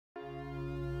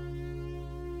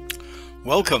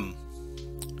Welcome!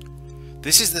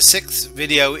 This is the 6th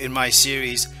video in my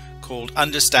series called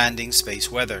Understanding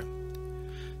Space Weather.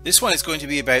 This one is going to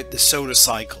be about the solar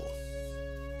cycle.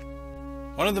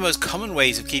 One of the most common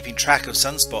ways of keeping track of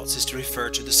sunspots is to refer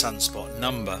to the sunspot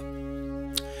number.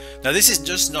 Now this is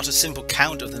just not a simple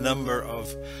count of the number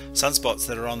of sunspots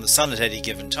that are on the sun at any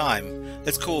given time.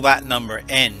 Let's call that number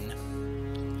N.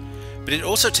 But it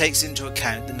also takes into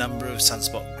account the number of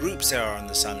sunspot groups there are on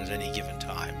the sun at any given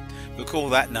time. We'll call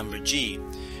that number G.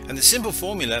 And the simple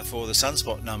formula for the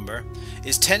sunspot number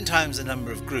is 10 times the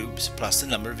number of groups plus the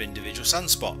number of individual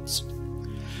sunspots.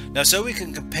 Now, so we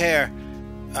can compare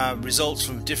results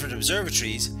from different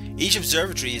observatories, each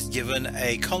observatory is given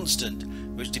a constant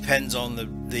which depends on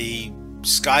the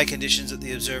sky conditions at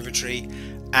the observatory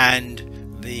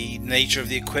and the nature of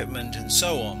the equipment and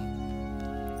so on.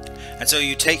 And so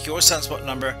you take your sunspot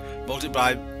number,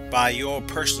 multiply by your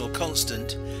personal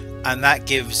constant, and that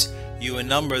gives you a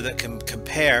number that can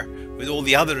compare with all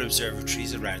the other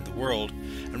observatories around the world.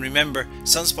 And remember,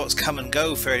 sunspots come and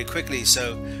go fairly quickly,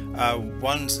 so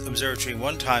one observatory in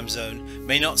one time zone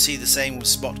may not see the same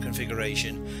spot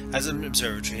configuration as an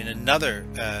observatory in another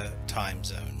time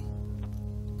zone.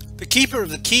 The keeper of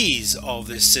the keys of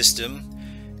this system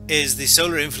is the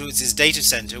Solar Influences Data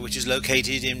Center, which is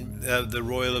located in the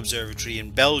Royal Observatory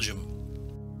in Belgium.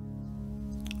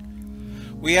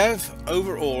 We have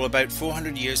overall about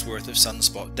 400 years worth of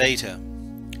sunspot data.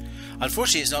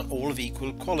 Unfortunately, it's not all of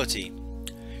equal quality.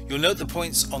 You'll note the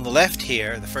points on the left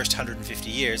here, the first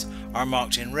 150 years, are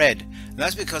marked in red, and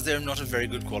that's because they're not of very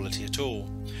good quality at all.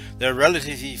 There are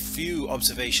relatively few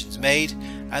observations made,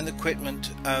 and the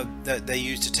equipment that they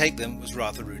used to take them was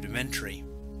rather rudimentary.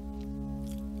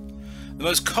 The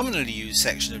most commonly used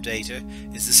section of data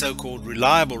is the so-called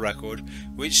reliable record,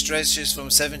 which stretches from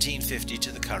 1750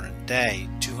 to the current day,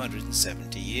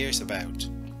 270 years about.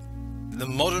 The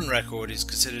modern record is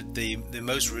considered the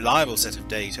most reliable set of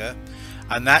data,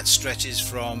 and that stretches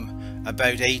from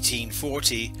about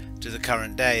 1840 to the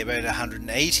current day, about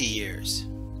 180 years.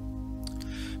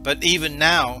 But even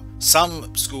now,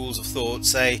 some schools of thought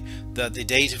say that the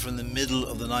data from the middle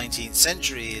of the 19th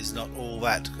century is not all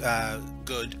that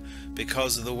good,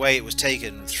 because of the way it was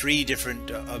taken. 3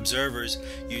 different observers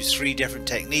used 3 different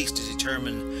techniques to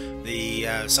determine the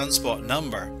sunspot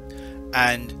number,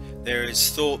 and there is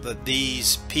thought that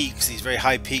these peaks, these very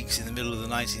high peaks in the middle of the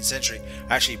 19th century,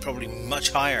 are actually probably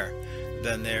much higher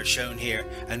than they're shown here,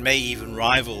 and may even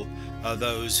rival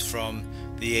those from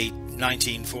the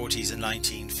 1940s and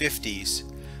 1950s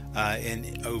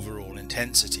in overall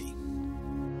intensity.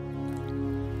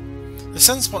 The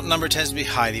sunspot number tends to be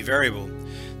highly variable.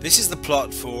 This is the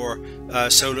plot for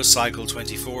solar cycle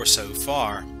 24 so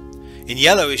far. In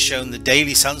yellow is shown the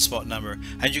daily sunspot number,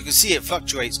 and you can see it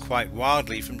fluctuates quite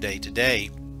wildly from day to day.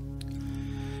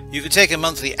 You could take a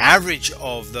monthly average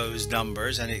of those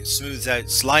numbers and it smooths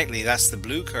out slightly, that's the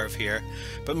blue curve here,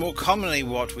 but more commonly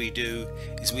what we do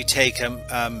is we take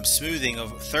a smoothing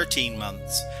of 13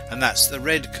 months, and that's the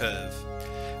red curve.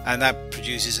 And that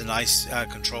produces a nice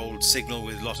controlled signal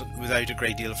without a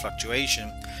great deal of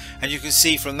fluctuation. And you can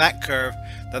see from that curve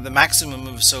that the maximum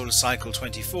of solar cycle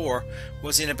 24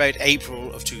 was in about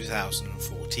April of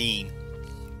 2014.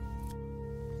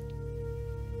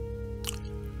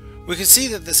 We can see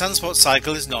that the sunspot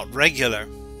cycle is not regular.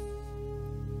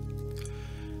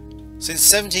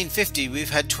 Since 1750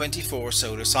 we've had 24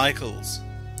 solar cycles,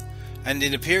 and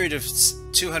in a period of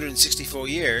 264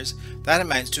 years that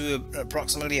amounts to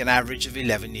approximately an average of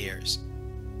 11 years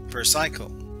per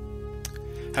cycle.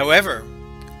 However,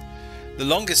 the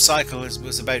longest cycle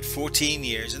was about 14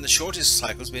 years and the shortest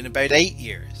cycle has been about 8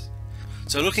 years.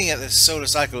 So looking at the solar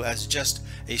cycle as just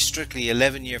a strictly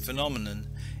 11-year phenomenon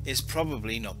is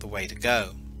probably not the way to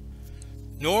go.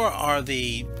 Nor are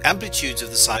the amplitudes of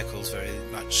the cycles very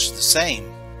much the same,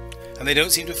 and they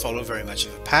don't seem to follow very much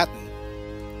of a pattern.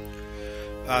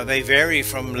 They vary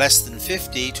from less than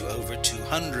 50 to over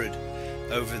 200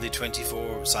 over the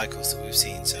 24 cycles that we've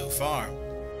seen so far.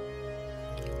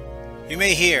 You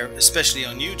may hear, especially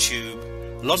on YouTube,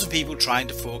 a lot of people trying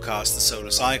to forecast the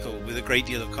solar cycle with a great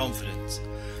deal of confidence.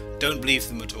 Don't believe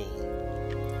them at all.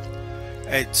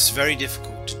 It's very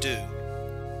difficult to do.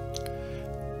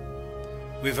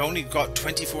 We've only got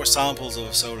 24 samples of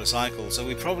a solar cycle, so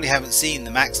we probably haven't seen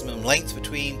the maximum length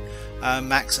between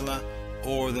maxima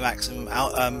or the maximum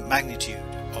magnitude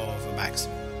of a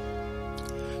maximum.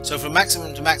 So from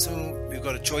maximum to maximum we've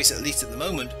got a choice, at least at the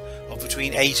moment, of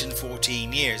between 8 and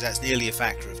 14 years. That's nearly a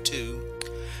factor of 2.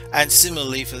 And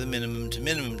similarly for the minimum to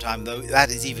minimum time, though that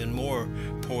is even more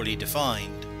poorly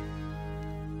defined.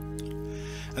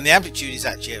 And the amplitude is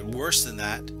actually worse than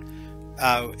that.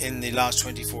 in the last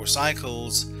 24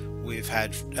 cycles we've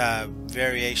had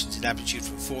variations in amplitude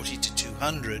from 40 to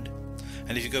 200,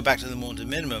 and if you go back to the Monte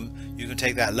minimum you can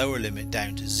take that lower limit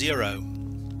down to 0,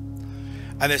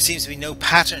 and there seems to be no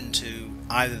pattern to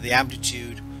either the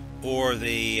amplitude or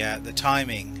the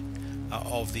timing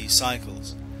of these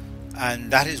cycles,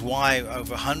 and that is why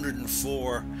over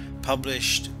 104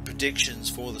 published predictions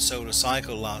for the solar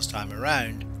cycle last time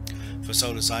around, for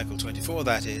solar cycle 24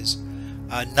 that is,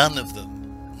 none of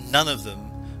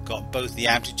them got both the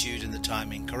amplitude and the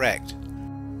timing correct.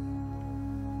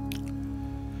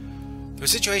 The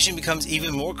situation becomes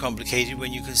even more complicated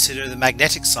when you consider the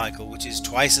magnetic cycle, which is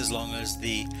twice as long as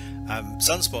the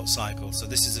sunspot cycle. So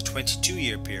this is a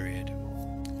 22-year period,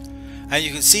 and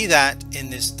you can see that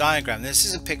in this diagram. This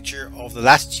is a picture of the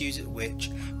latitudes at which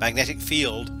magnetic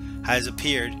field has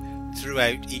appeared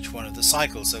throughout each one of the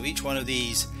cycles. So each one of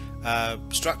these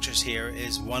structures here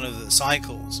is one of the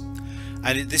cycles,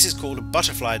 and this is called a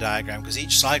butterfly diagram because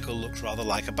each cycle looks rather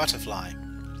like a butterfly.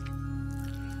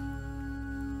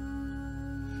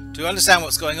 To understand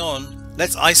what's going on,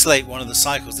 let's isolate one of the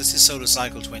cycles. This is solar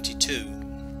cycle 22.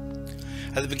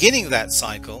 At the beginning of that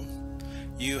cycle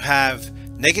you have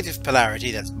negative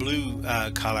polarity, that's blue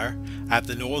color, at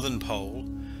the northern pole,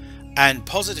 and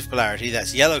positive polarity,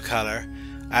 that's yellow color,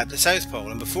 at the south pole.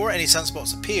 And before any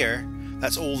sunspots appear,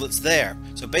 that's all that's there.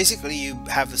 So basically you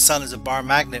have the sun as a bar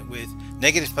magnet with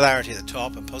negative polarity at the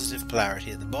top and positive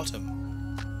polarity at the bottom.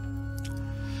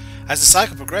 As the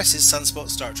cycle progresses,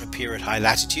 sunspots start to appear at high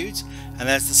latitudes, and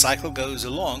as the cycle goes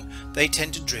along they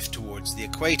tend to drift towards the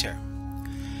equator.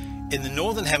 In the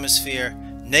northern hemisphere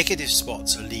negative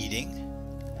spots are leading.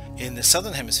 In the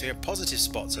southern hemisphere positive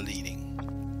spots are leading.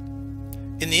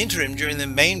 In the interim, during the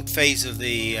main phase of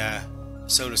the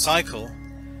solar cycle,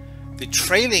 the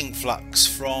trailing flux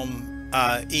from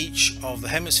each of the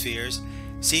hemispheres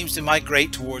seems to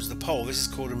migrate towards the pole. This is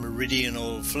called a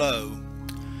meridional flow,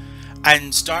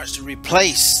 and starts to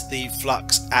replace the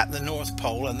flux at the North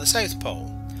Pole and the South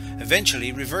Pole,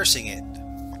 eventually reversing it.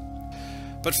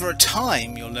 But for a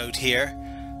time you'll note here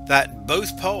that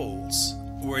both poles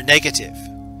were negative.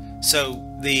 So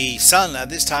the sun at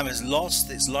this time has lost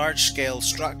its large-scale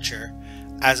structure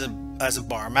as a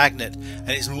bar magnet, and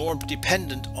is more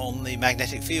dependent on the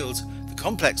magnetic fields, the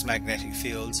complex magnetic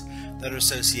fields that are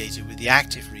associated with the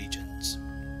active regions.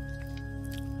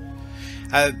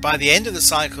 By the end of the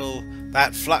cycle,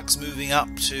 that flux moving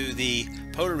up to the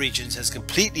polar regions has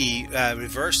completely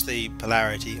reversed the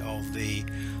polarity of the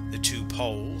two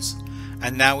poles,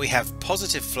 and now we have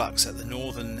positive flux at the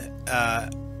northern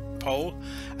pole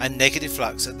and negative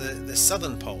flux at the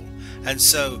southern pole, and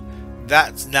so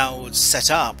that now would set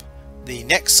up the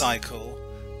next cycle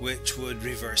which would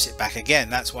reverse it back again.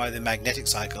 That's why the magnetic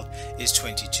cycle is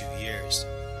 22 years.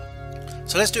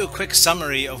 So let's do a quick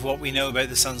summary of what we know about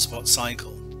the sunspot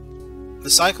cycle. The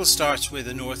cycle starts with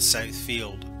a north-south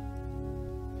field.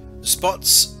 The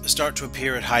spots start to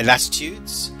appear at high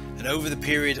latitudes, and over the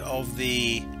period of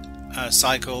the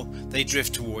cycle they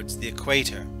drift towards the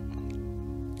equator.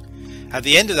 At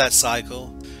the end of that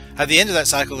cycle, the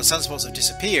sunspots have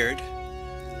disappeared,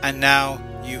 and now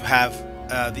you have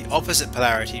the opposite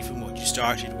polarity from what you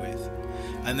started with,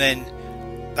 and then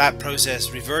that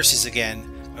process reverses again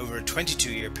over a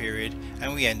 22-year period,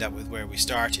 and we end up with where we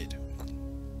started.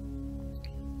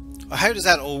 Well, how does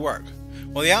that all work?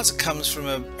 Well, the answer comes from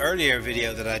an earlier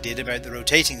video that I did about the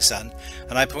rotating sun,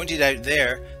 and I pointed out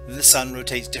there that the sun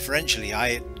rotates differentially.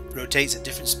 It rotates at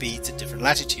different speeds at different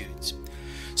latitudes.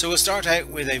 So we'll start out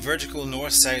with a vertical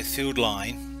north-south field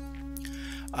line,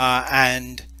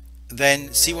 and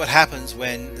then see what happens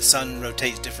when the sun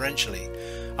rotates differentially.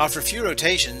 After a few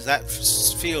rotations, that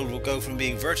field will go from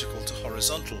being vertical to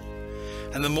horizontal,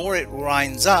 and the more it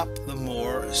winds up, the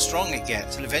more strong it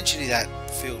gets, and eventually that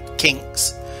field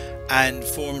kinks and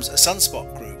forms a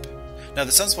sunspot group. Now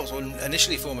the sunspots will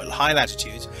initially form at high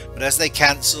latitudes, but as they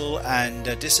cancel and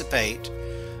dissipate,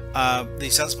 the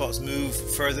sunspots move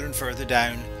further and further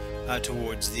down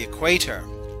towards the equator.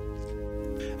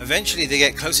 Eventually they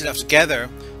get close enough together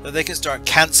that they can start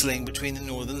cancelling between the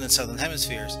northern and southern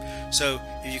hemispheres. So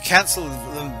if you cancel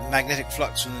the magnetic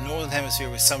flux from the northern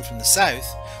hemisphere with some from the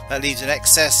south, that leaves an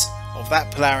excess of that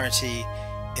polarity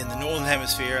in the northern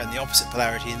hemisphere and the opposite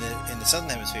polarity in the southern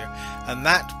hemisphere, and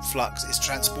that flux is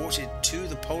transported to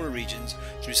the polar regions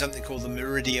through something called the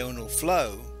meridional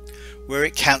flow, where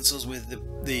it cancels with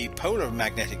the polar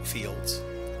magnetic fields,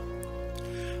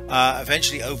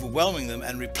 eventually overwhelming them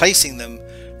and replacing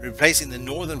the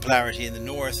northern polarity in the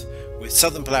north with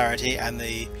southern polarity, and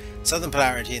the southern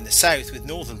polarity in the south with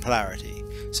northern polarity.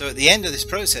 So at the end of this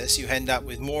process you end up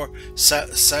with more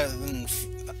southern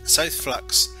south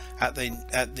flux at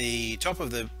the top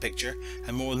of the picture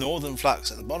and more northern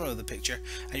flux at the bottom of the picture,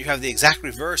 and you have the exact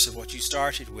reverse of what you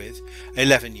started with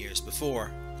 11 years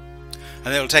before.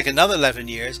 And it will take another 11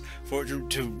 years for it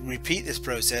to repeat this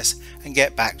process and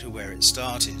get back to where it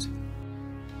started.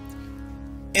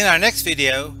 In our next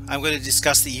video, I'm going to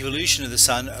discuss the evolution of the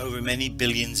Sun over many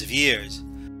billions of years.